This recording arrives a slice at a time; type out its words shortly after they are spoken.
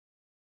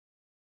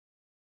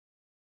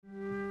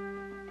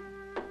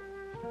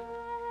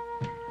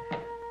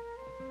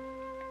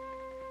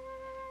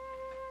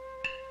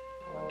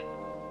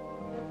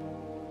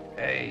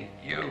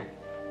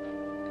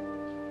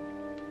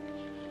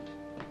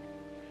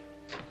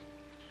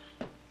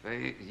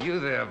You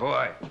there,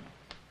 boy.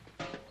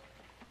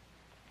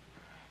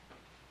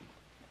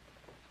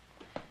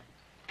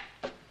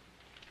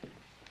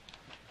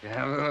 You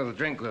have a little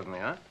drink with me,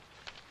 huh?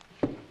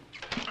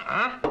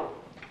 Huh?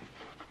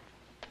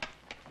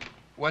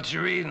 What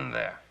you reading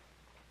there?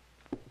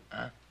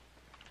 Huh?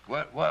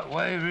 What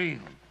are you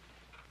reading?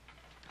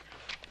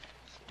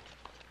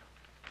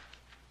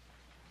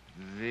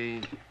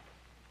 The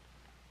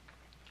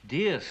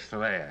Deer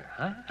Slayer,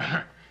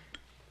 huh?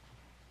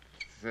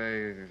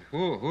 Say,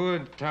 who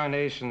in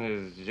tarnation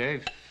is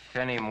J.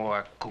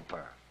 Fenimore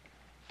Cooper?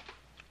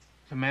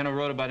 The man who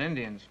wrote about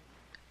Indians.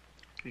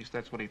 At least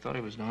that's what he thought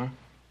he was doing.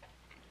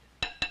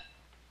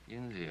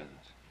 Indians.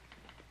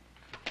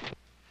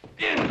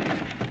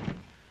 Indians!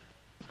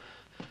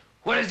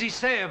 What does he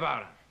say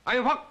about them? I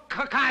mean, what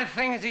kind of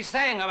thing is he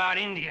saying about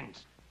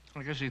Indians?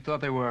 I guess he thought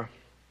they were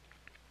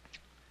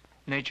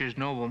nature's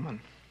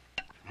noblemen.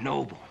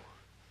 Noble?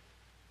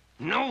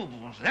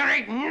 Nobles? There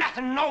ain't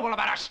nothing noble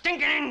about a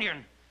stinking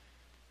Indian.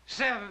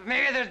 Except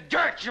maybe the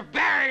dirt you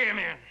buried him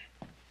in.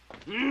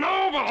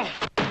 Noble!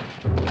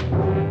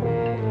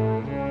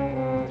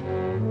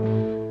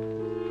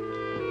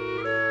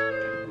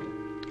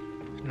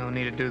 No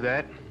need to do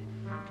that.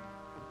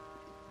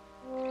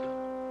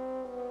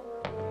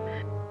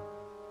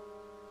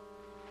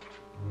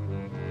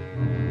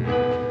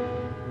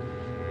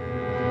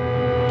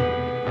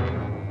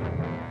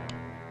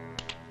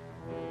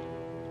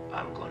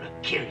 I'm gonna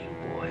kill you,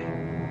 boy.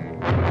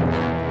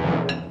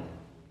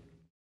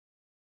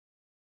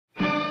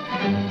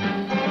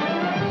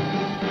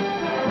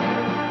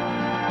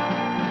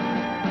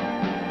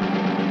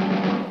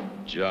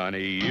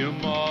 Johnny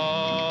Yuma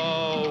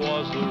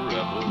was a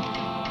rebel.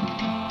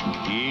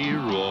 He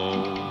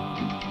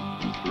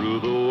roamed through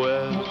the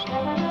West.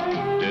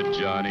 Did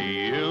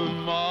Johnny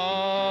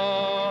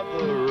Yuma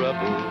the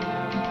rebel?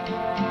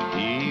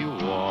 He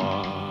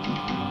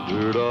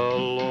wandered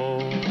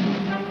alone.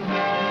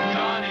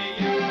 Johnny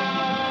Yuma.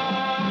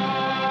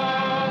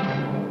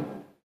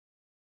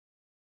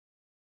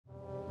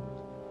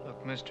 Look,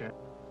 mister.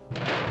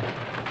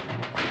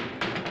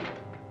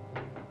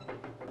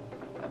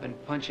 I've been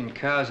punching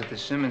cows at the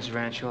Simmons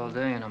Ranch all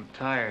day, and I'm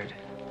tired.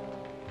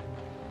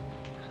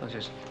 So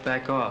just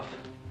back off.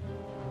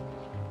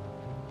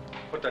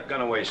 Put that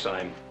gun away,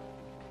 Sime.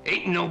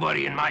 Ain't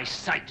nobody in my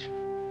sight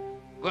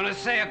gonna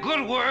say a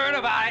good word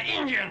about an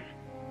Indian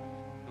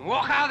and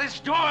walk out this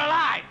door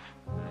alive.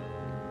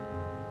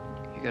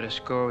 You got a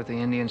score with the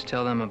Indians,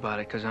 tell them about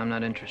it, because I'm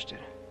not interested.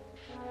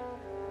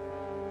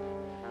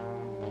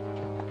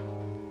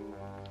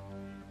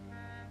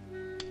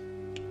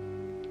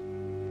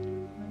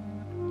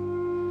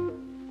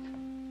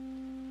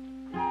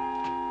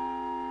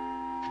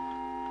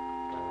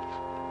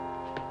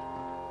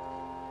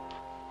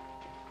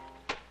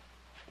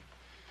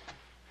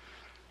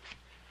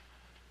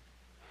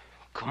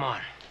 Come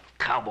on,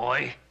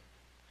 cowboy.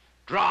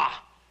 Draw.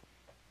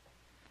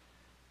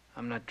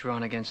 I'm not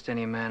drawn against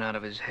any man out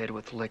of his head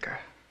with liquor.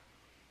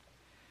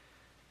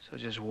 So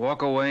just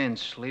walk away and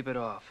sleep it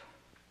off.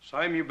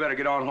 Sime, you better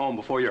get on home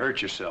before you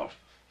hurt yourself.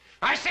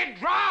 I said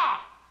draw!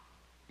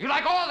 You're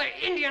like all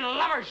the Indian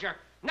lovers. You're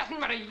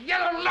nothing but a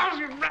yellow,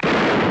 lousy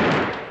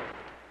rat.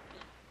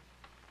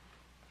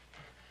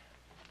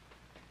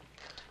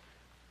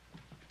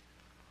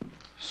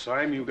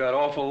 Sime, you got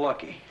awful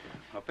lucky.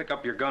 Now pick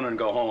up your gun and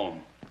go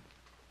home.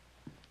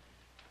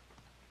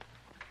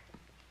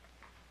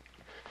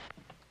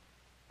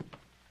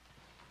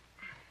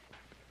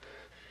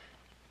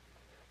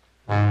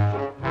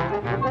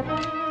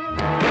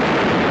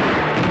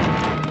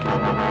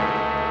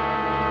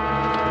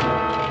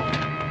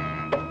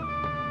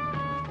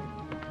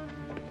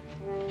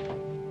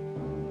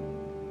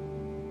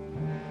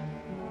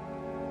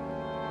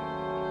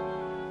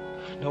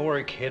 Don't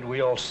worry, kid.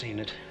 We all seen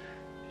it.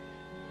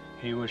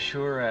 He was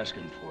sure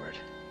asking for it.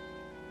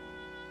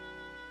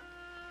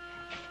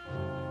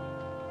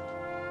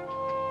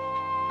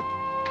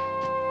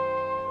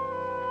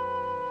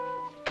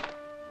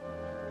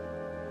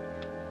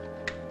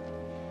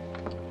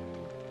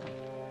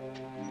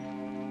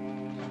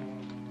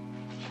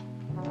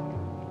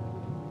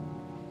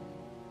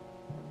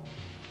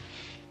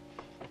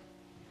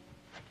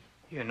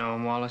 You know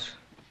him, Wallace?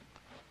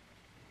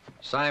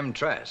 Sime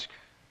Trask.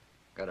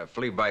 Got a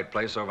flea bite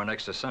place over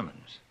next to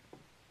Simmons.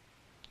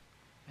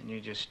 And you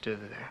just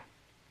stood there.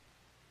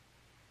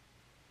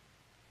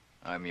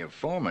 I'm your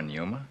foreman,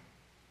 Yuma.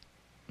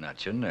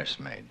 Not your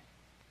nursemaid.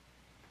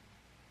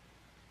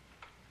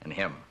 And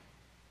him.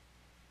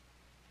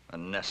 A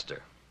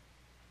nester.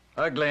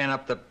 Uglying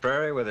up the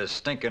prairie with his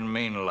stinking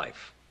mean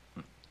life.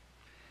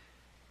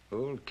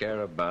 Who'll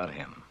care about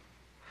him?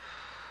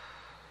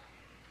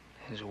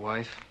 His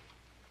wife.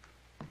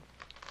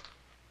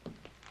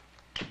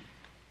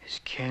 His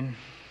kin.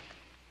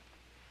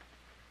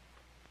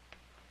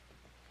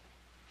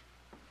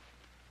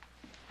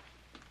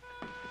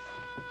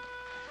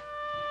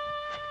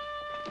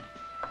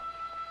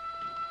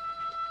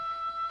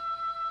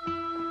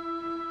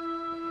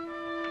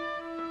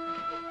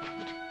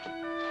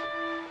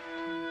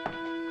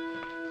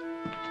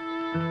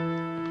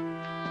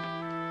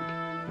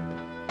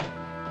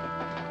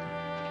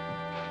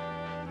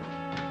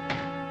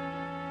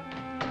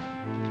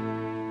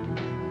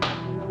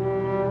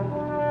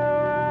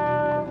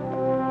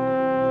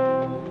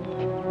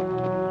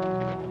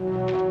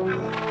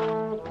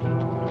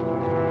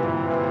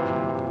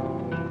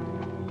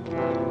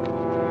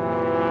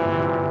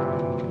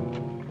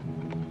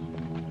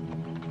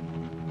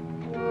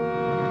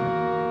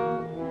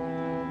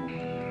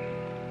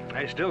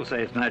 I still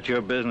say it's not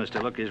your business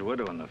to look his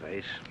widow in the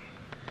face.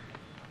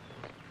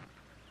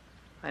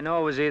 I know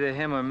it was either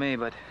him or me,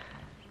 but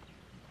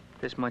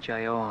this much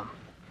I owe him.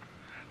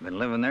 Been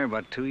living there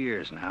about 2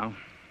 years now.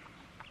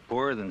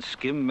 Poorer than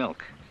skim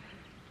milk.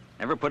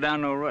 Never put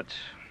down no roots.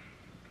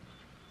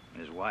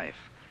 His wife.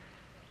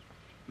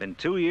 Been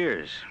 2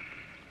 years.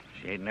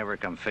 She ain't never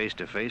come face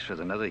to face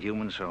with another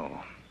human soul.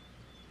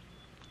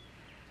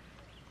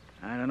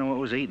 I don't know what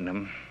was eating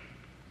him.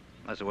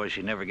 Unless it was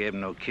she never gave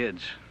him no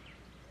kids.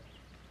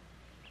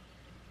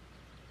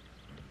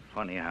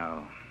 Funny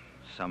how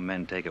some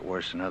men take it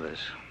worse than others.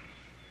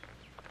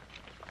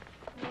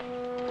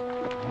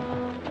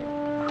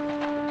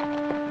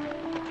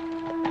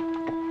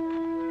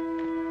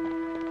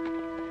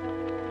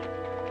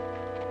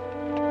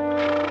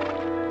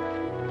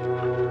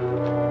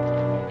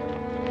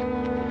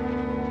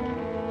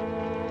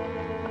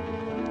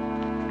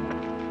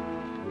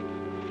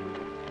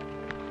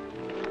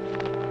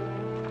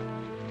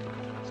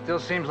 Still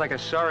seems like a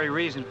sorry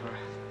reason for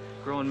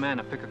a grown man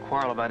to pick a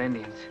quarrel about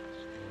Indians.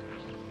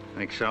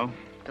 Think so?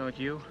 Don't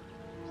you?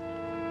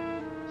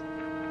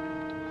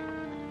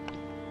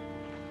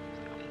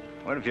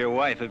 What if your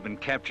wife had been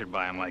captured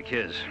by him like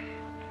his?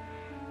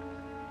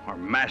 Or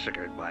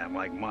massacred by him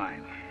like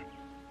mine?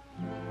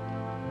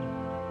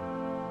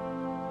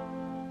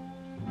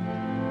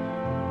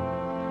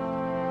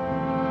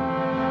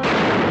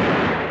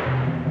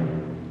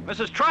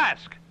 Mrs.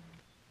 Trask!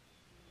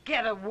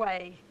 Get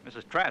away.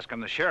 Mrs. Trask, I'm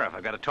the sheriff.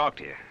 I've got to talk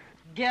to you.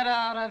 Get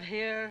out of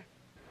here.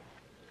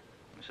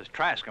 Mrs.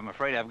 Trask, I'm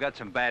afraid I've got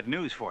some bad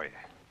news for you.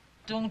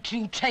 Don't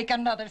you take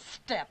another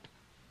step.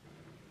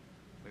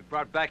 We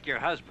brought back your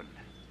husband.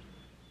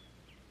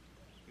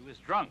 He was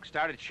drunk,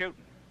 started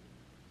shooting.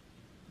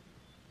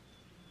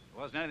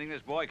 There wasn't anything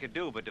this boy could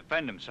do but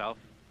defend himself.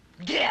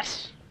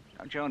 Yes.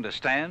 Don't you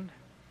understand?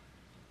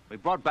 We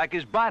brought back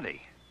his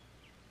body.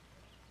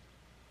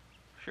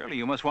 Surely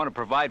you must want to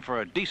provide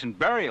for a decent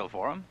burial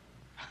for him.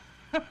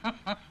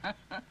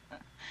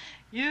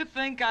 You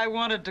think I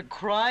wanted to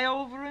cry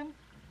over him?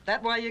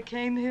 That why you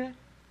came here?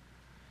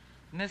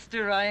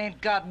 Mister, I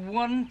ain't got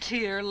one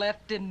tear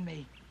left in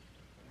me.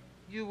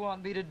 You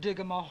want me to dig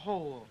him a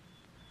hole.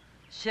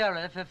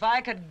 Sheriff, if I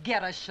could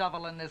get a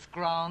shovel in this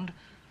ground,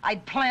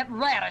 I'd plant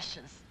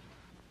radishes.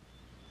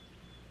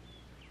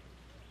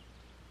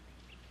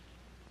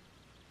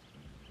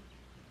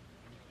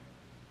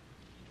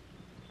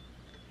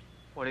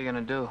 What are you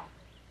gonna do?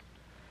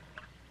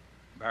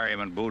 Bury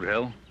him in Boot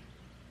Hill.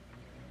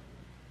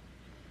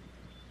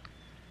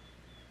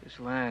 This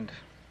land,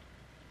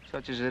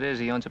 such as it is,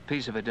 he owns a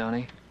piece of it, don't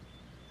he?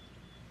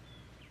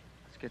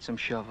 Let's get some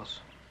shovels.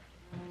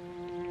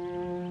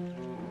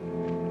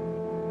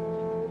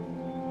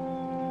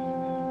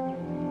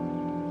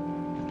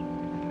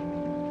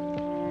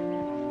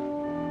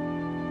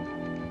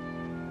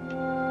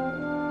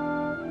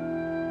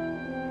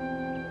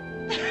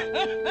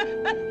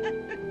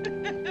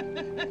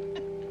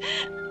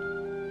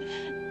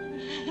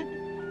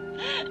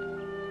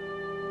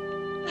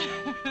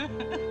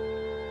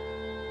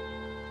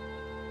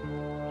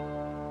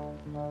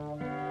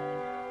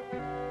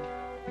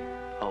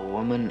 A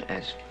woman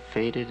as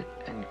faded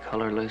and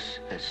colorless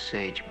as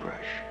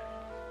sagebrush.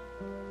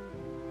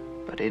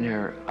 But in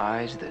her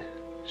eyes, the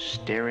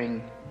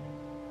staring,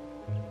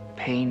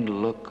 pained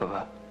look of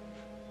a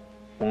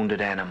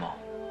wounded animal.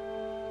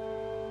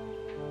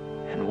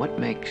 And what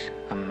makes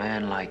a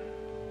man like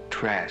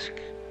Trask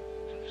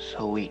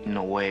so eaten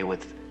away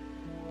with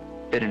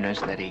bitterness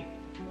that he...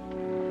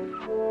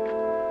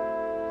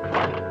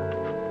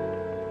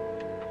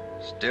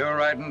 Still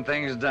writing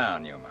things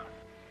down, Yuma.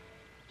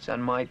 It's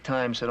on my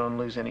time, so don't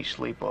lose any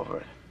sleep over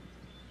it.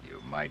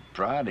 You might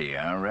proddy,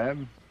 huh,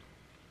 Reb?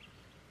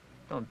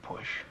 Don't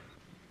push.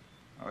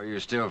 Or you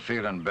still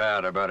feeling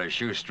bad about a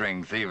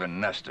shoestring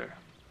thieving Nestor?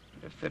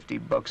 The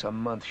 $50 a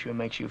month sure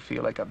makes you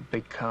feel like a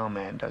big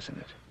cowman, doesn't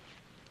it?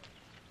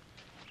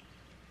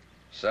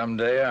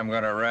 Someday I'm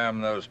gonna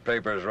ram those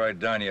papers right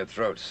down your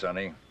throat,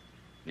 Sonny.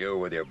 You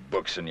with your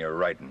books and your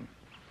writing.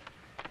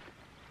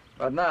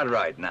 But not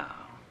right now.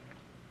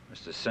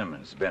 Mr.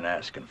 Simmons has been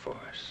asking for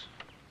us.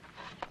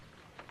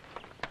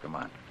 Come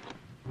on.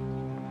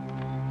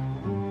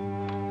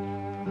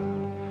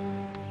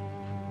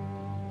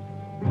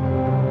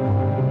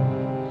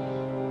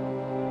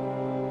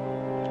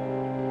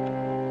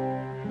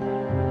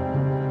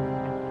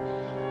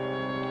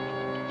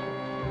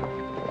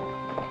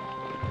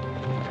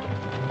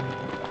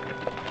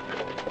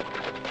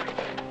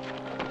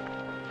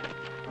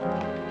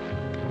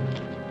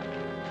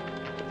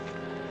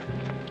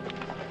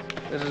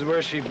 This is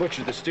where she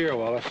butchered the steer,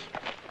 Wallace.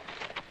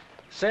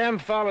 Sam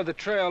followed the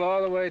trail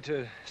all the way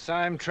to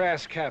Sime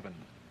Trask's cabin.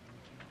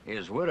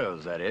 His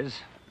widow's, that is.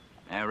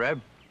 Eh,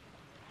 Reb?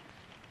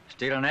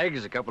 Stealing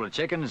eggs, a couple of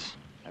chickens,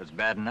 that's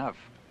bad enough.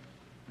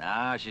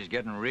 Now she's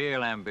getting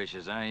real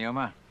ambitious, huh,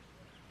 Yuma?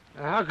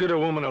 Now, how could a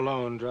woman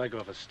alone drag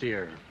off a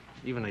steer,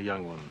 even a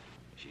young one?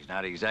 She's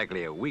not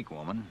exactly a weak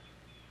woman.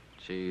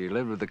 She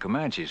lived with the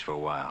Comanches for a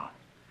while.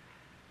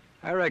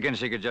 I reckon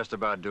she could just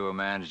about do a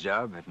man's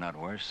job, if not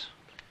worse.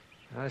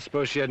 I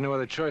suppose she had no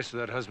other choice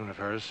with that husband of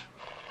hers.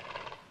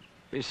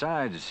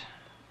 Besides,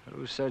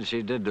 who said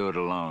she did do it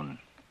alone?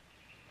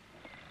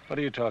 What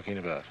are you talking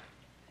about?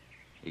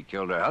 He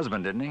killed her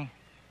husband, didn't he?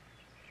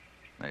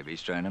 Maybe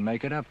he's trying to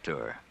make it up to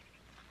her.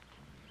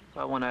 If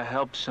I want to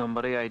help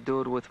somebody, I do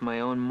it with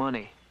my own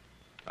money.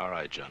 All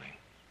right, Johnny.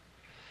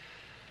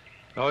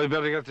 Oh, we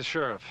better get the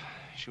sheriff.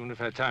 She wouldn't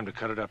have had time to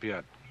cut it up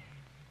yet.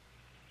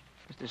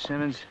 Mr.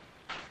 Simmons,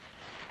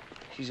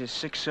 she's a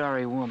sick,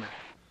 sorry woman.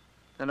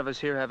 None of us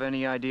here have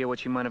any idea what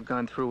she might have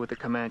gone through with the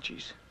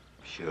Comanches.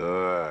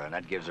 Sure, and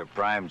that gives her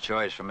prime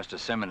choice for Mr.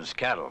 Simmons'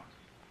 cattle.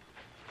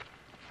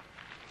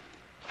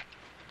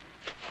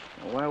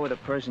 Now, why would a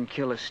person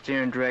kill a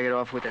steer and drag it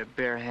off with their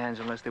bare hands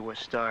unless they were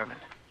starving?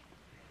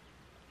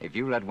 If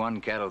you let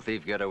one cattle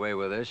thief get away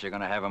with this, you're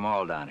gonna have them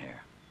all down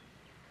here.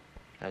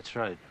 That's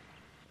right.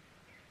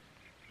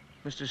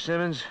 Mr.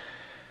 Simmons,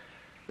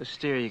 the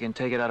steer, you can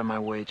take it out of my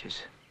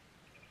wages.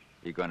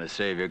 You're gonna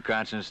save your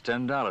conscience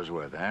 $10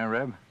 worth, huh,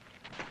 Reb?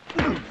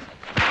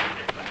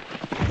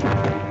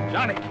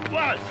 Johnny,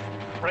 Buzz!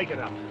 Break it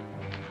up.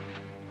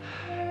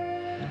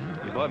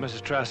 You bought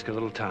Mrs. Trask a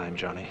little time,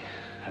 Johnny.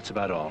 That's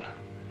about all.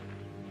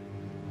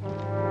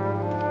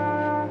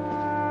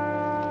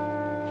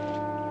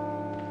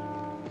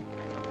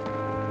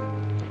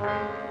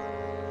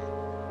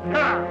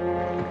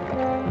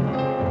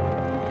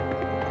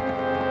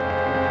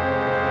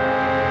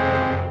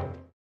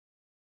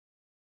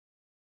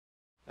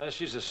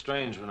 She's a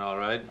strange one, all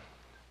right.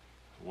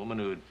 A woman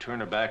who'd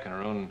turn her back on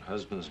her own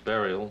husband's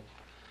burial.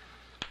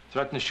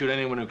 Threatened to shoot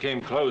anyone who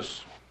came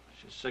close.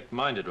 She's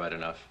sick-minded, right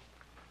enough.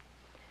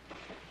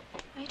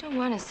 I don't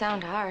want to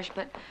sound harsh,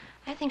 but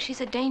I think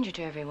she's a danger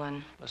to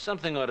everyone. Well,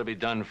 something ought to be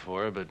done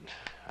for her, but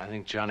I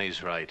think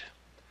Johnny's right.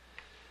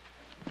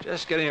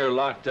 Just getting her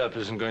locked up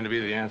isn't going to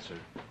be the answer.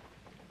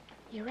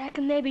 You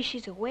reckon maybe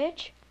she's a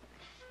witch?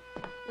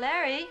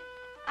 Larry,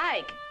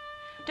 Ike,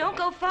 don't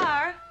go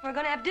far. We're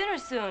going to have dinner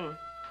soon.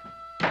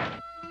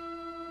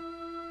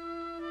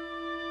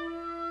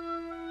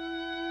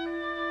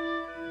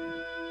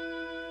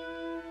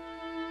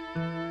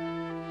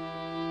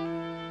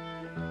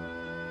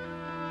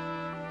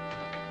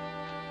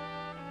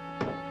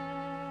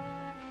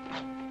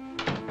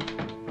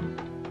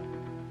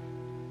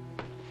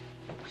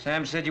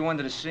 Sam said you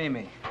wanted to see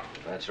me.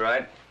 That's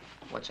right.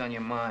 What's on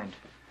your mind?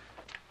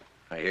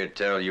 I hear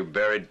tell you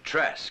buried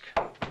Trask.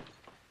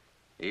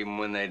 Even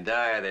when they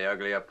die, they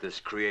ugly up this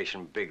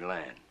creation big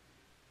land.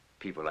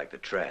 People like the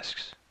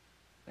Trasks.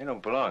 They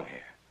don't belong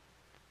here.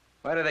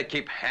 Why do they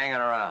keep hanging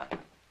around?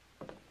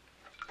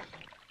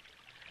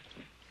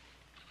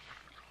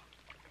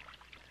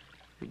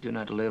 We do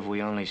not live,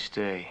 we only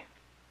stay.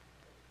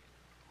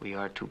 We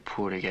are too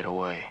poor to get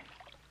away.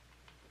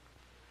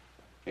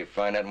 You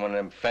find that in one of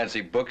them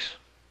fancy books?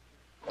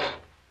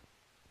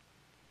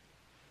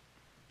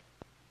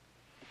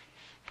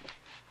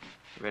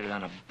 Read it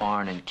on a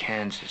barn in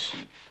Kansas.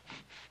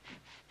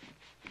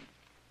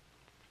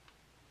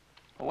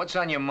 Well, what's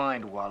on your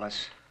mind,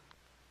 Wallace?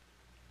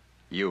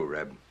 You,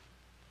 Reb.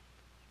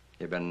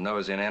 You've been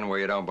nosing in where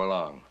you don't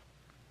belong.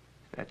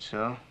 That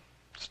so?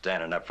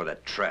 Standing up for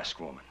that Trask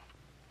woman.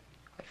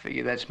 I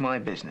figure that's my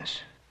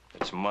business.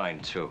 It's mine,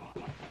 too.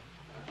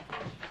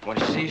 When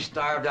she's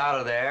starved out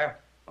of there,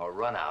 or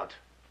run out,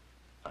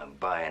 I'm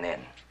buying in.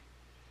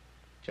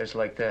 Just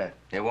like that?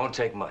 It won't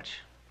take much.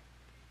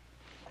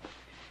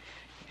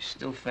 You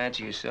still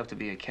fancy yourself to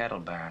be a cattle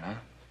baron, huh?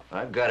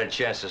 I've got a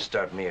chance to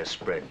start me a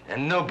spread,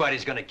 and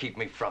nobody's gonna keep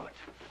me from it.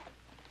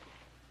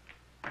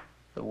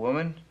 The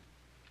woman?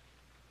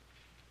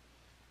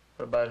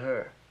 What about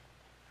her?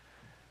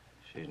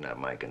 She's not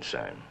my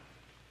concern.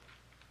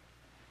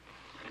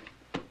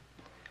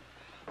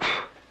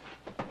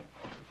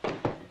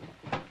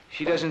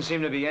 She doesn't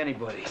seem to be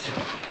anybody's.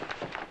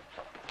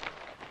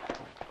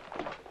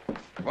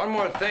 One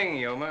more thing,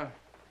 Yuma.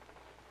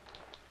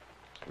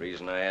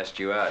 Reason I asked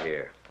you out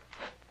here.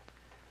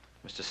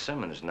 Mr.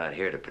 Simmons is not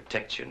here to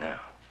protect you now.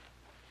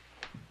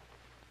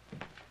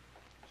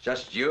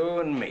 Just you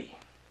and me.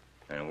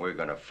 And we're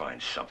gonna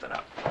find something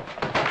out.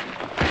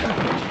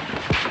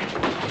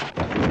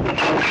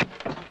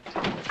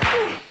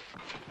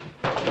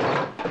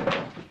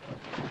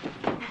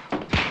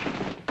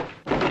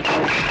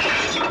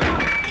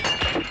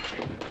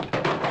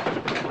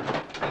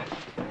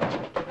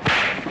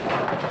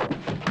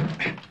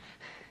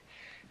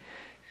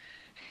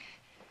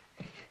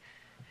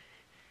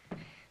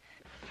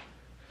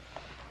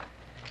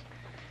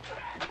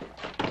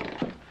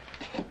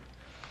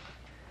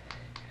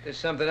 If there's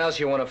something else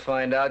you want to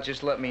find out,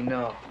 just let me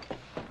know.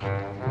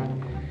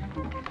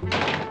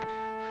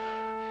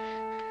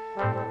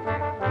 Hey!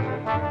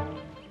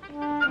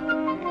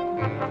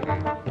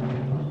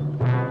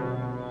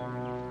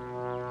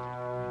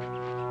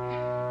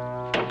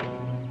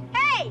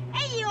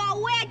 Hey, you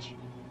old witch!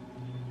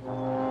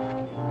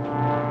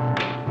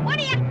 What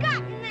do you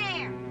got in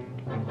there?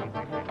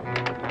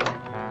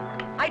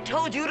 I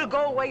told you to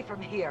go away from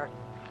here.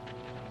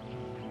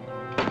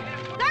 They're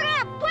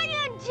gonna put you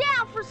in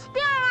jail for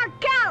stealing our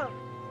cow.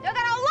 They're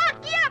gonna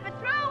lock you up and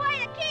throw away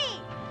the key.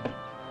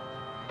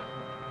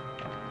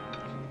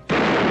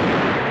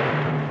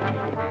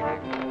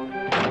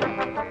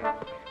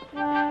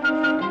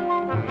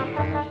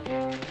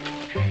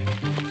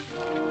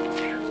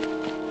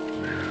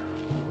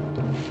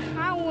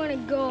 I want to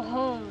go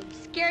home.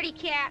 Scaredy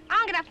cat,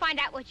 I'm gonna find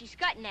out what she's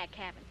got in that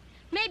cabin.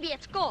 Maybe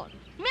it's gold,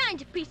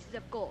 millions of pieces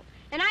of gold.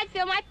 And I'd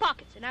fill my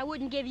pockets, and I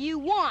wouldn't give you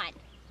one.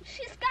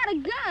 She's got a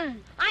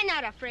gun. I'm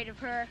not afraid of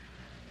her.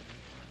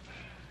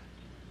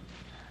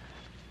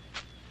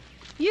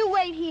 You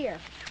wait here.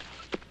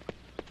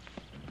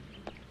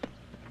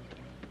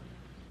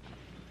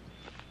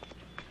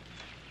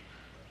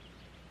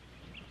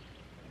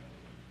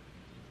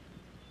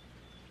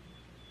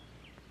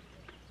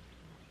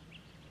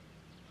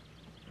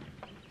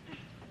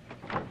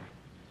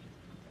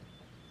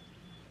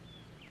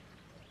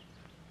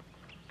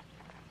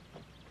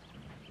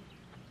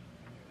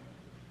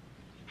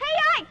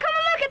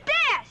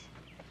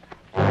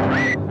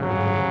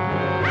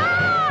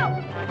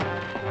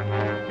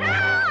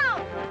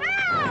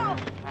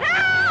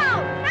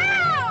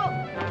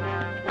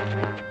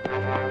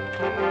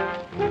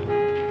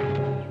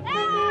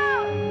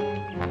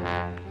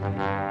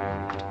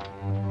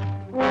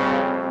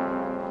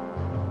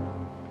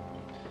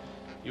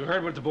 You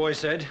heard what the boy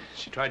said.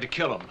 She tried to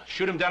kill him.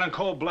 Shoot him down in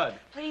cold blood.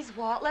 Please,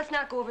 Walt, let's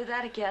not go over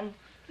that again.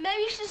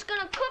 Maybe she's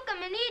gonna cook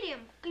him and eat him,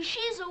 because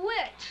she's a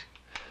witch.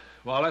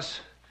 Wallace,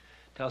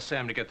 tell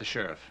Sam to get the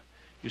sheriff.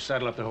 You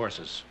saddle up the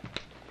horses.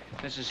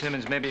 Mrs.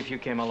 Simmons, maybe if you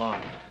came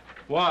along.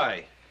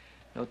 Why?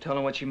 No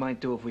telling what she might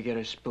do if we get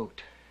her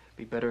spooked.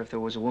 Be better if there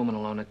was a woman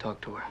alone to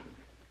talk to her.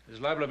 There's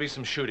liable to be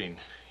some shooting.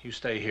 You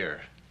stay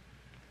here.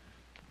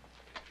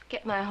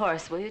 Get my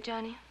horse, will you,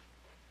 Johnny?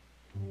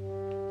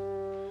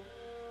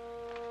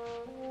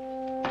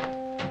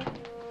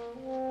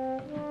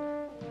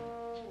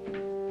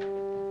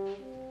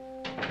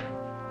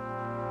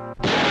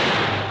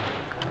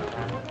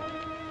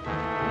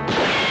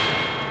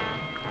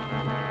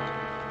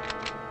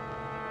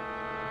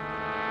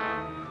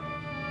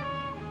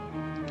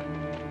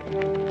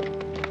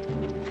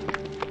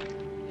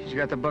 She's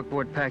got the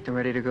buckboard packed and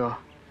ready to go.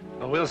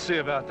 Well, we'll see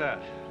about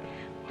that.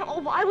 Oh,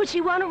 why would she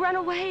want to run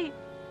away?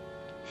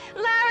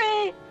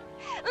 Larry!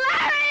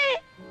 Larry!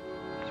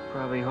 She's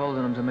probably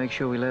holding him to make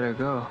sure we let her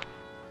go.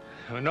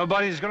 Well,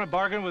 nobody's gonna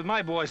bargain with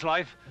my boy's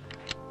life.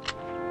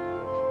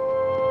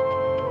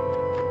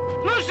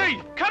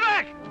 Lucy, come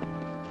back!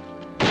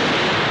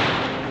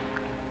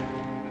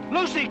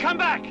 Lucy, come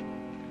back!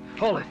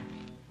 Hold it.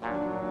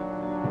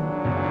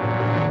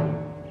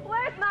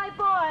 Where's my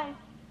boy?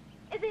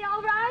 Is he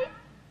all right?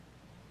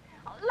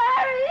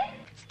 Larry!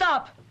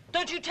 Stop!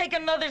 Don't you take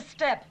another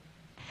step.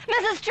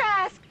 Mrs.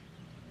 Trask,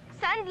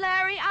 send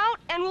Larry out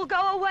and we'll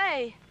go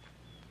away.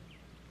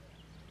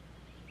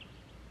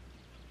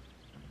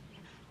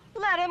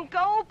 Let him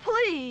go,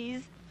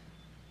 please.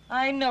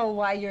 I know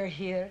why you're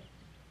here.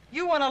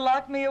 You want to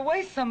lock me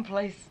away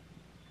someplace.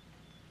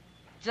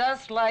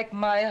 Just like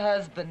my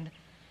husband.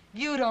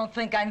 You don't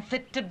think I'm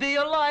fit to be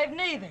alive,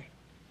 neither.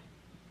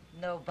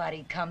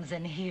 Nobody comes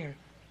in here.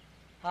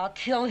 I'll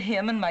kill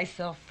him and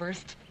myself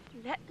first.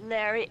 Let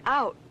Larry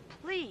out,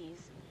 please,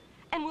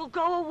 and we'll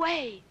go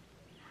away.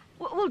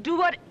 We'll do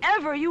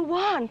whatever you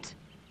want.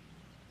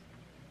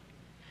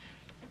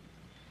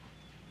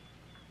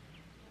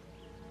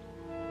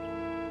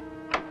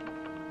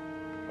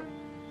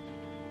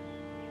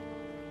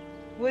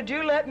 Would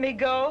you let me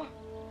go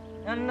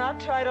and not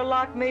try to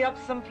lock me up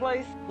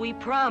someplace? We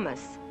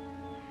promise.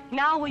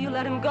 Now will you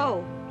let him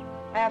go?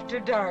 After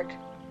dark,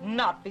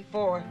 not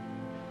before.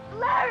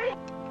 Larry!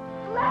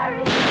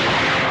 Larry!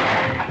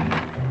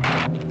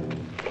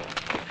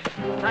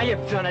 Now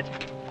you've done it.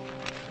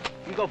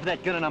 You go for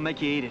that gun and I'll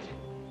make you eat it.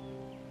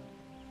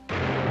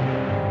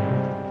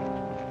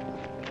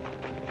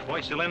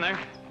 Boy still in there?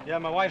 Yeah,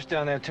 my wife's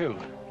down there, too.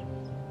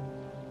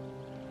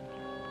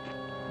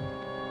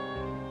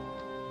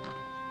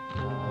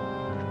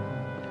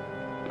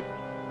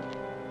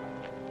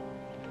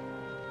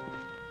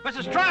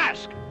 Mrs.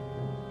 Trask!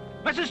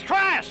 Mrs.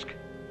 Trask!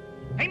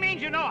 He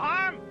means you no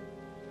harm.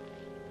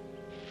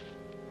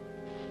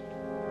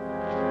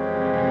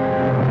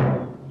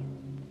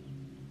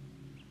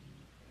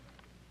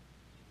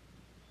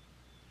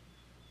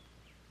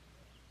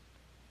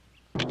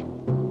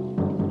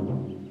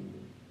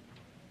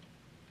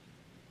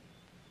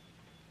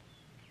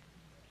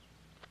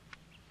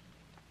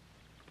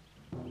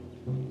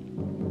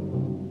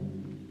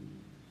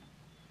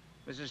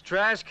 Mrs.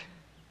 Trask,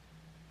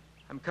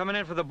 I'm coming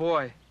in for the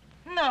boy.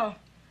 No,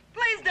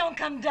 please don't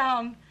come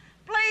down.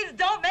 Please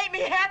don't make me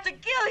have to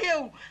kill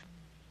you.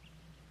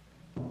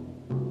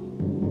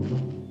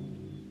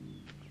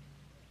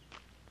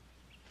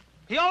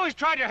 He always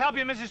tried to help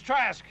you, Mrs.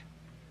 Trask.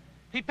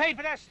 He paid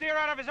for that steer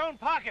out of his own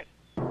pocket.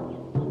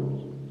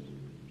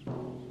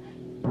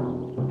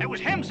 It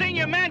was him seeing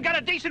your man got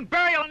a decent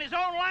burial in his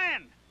own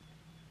land.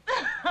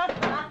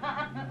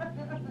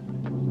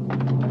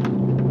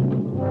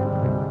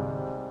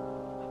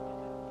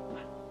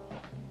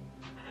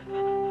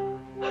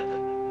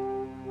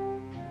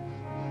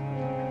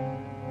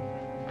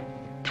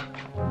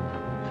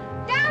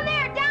 Down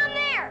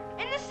there,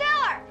 in the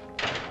cellar.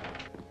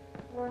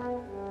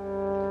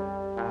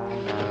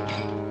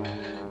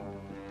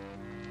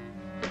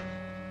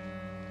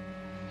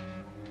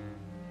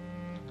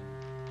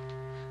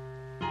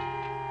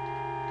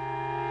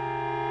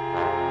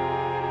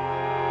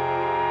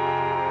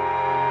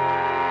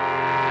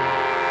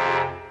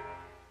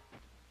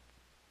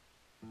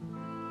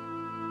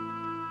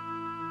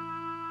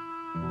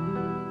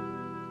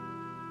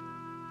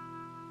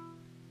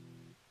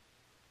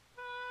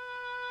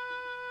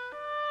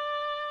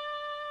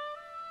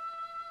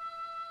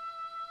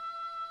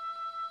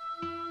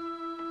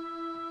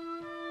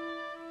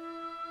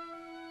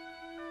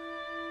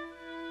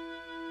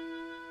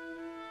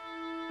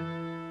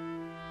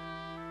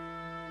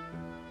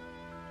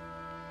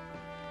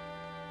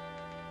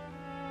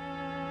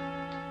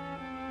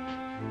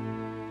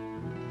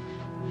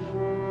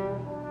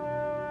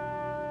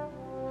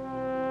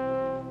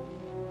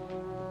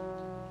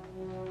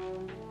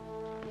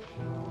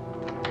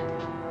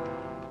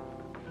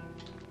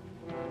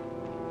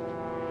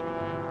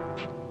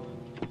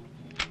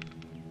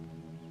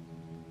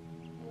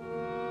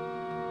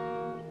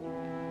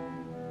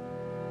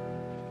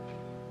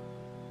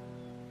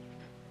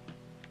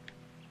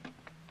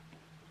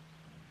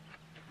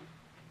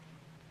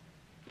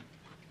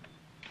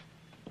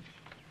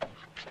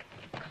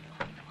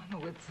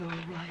 Oh, it's all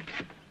right.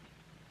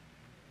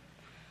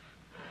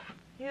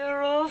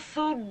 You're all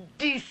so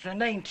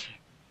decent, ain't you?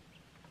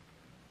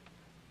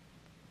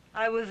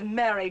 I was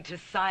married to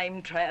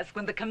Sime Trask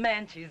when the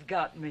Comanches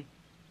got me.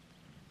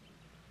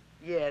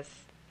 Yes,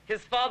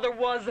 his father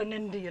was an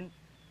Indian.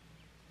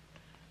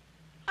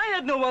 I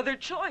had no other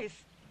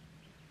choice.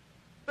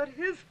 But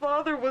his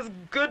father was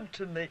good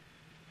to me.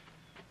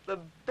 The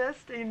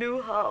best he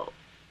knew how.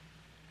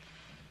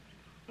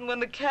 And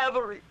when the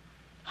cavalry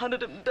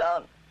hunted him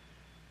down,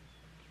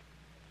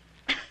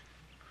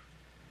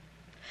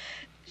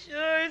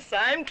 sure,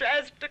 Sime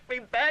Trask took me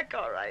back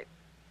all right,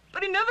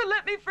 but he never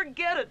let me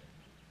forget it.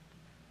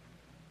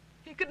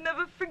 He could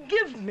never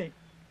forgive me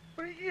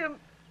for him.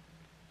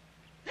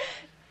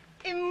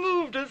 He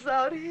moved us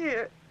out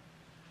here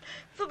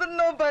so that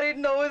nobody'd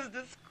know his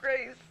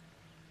disgrace.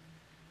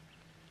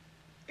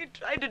 He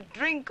tried to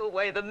drink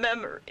away the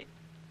memory.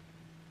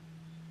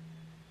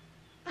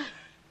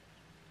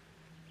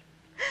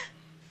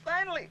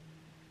 Finally,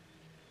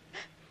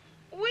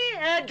 we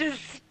had to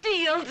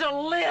steal to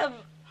live.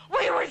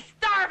 We were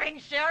starving,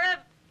 Sheriff.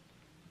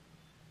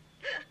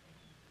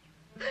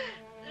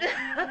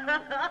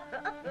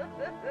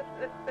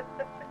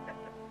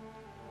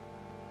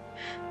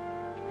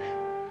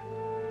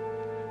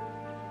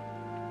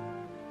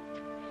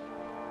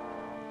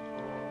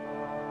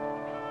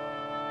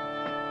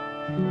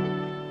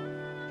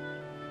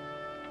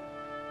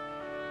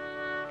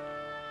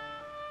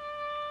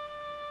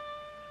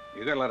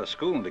 You got a lot of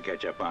schooling to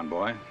catch up on,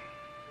 boy.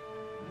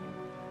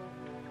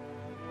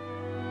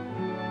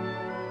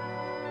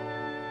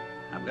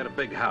 I've got a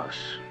big house.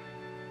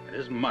 It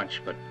isn't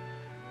much, but,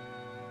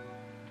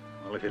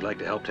 well, if you'd like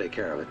to help take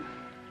care of it.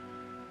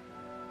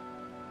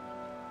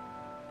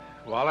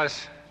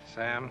 Wallace,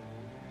 Sam,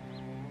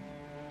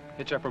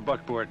 hitch up her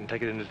buckboard and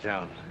take it into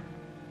town.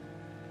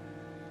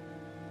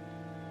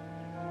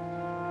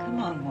 Come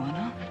on,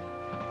 Juana.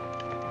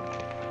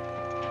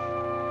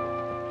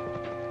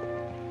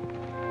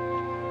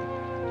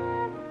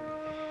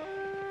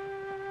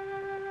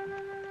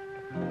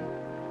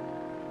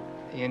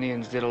 The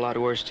Indians did a lot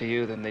worse to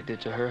you than they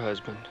did to her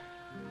husband.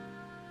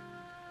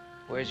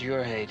 Where's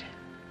your hate?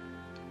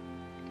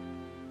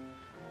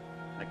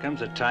 There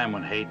comes a time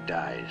when hate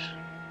dies,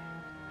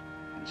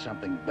 and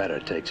something better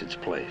takes its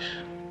place.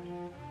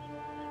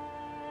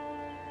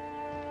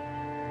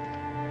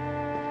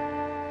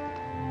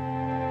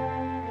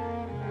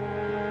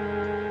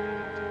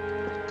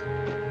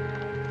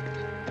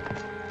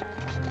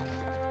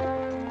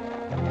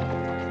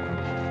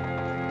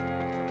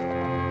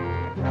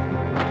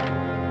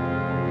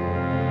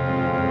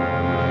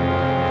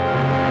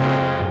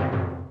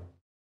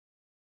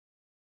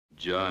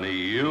 Johnny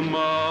Yuma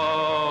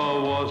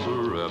was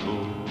a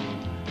rebel.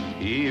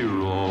 He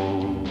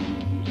roamed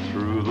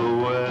through the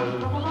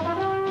West.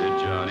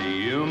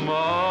 Johnny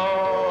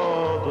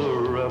Yuma, the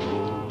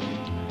rebel,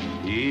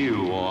 he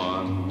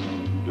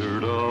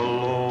wandered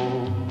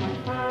alone.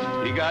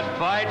 He got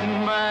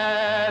fighting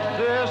mad,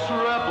 this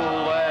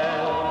rebel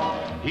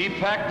lad. He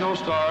packed no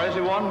star as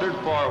he wandered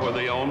far, where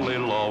the only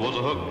law was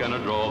a hook and a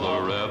draw.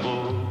 The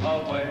rebel,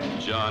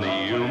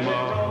 Johnny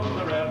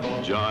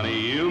Yuma,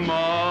 Johnny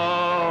Yuma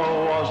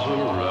was a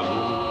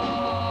rebel.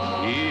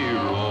 He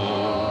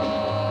rode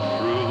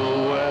through the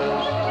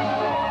West.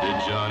 Did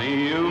Johnny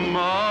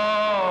Yuma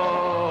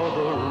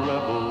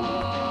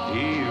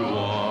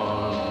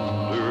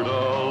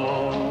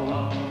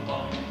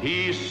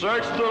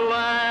searched the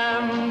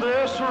land,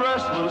 this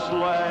restless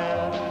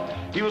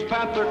lad. He was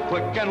panther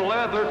quick and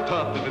leather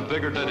tough. If he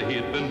figured that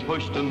he'd been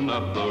pushed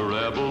enough, the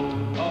rebel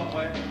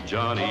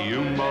Johnny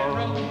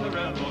Umar. The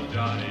rebel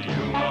Johnny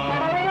Umar.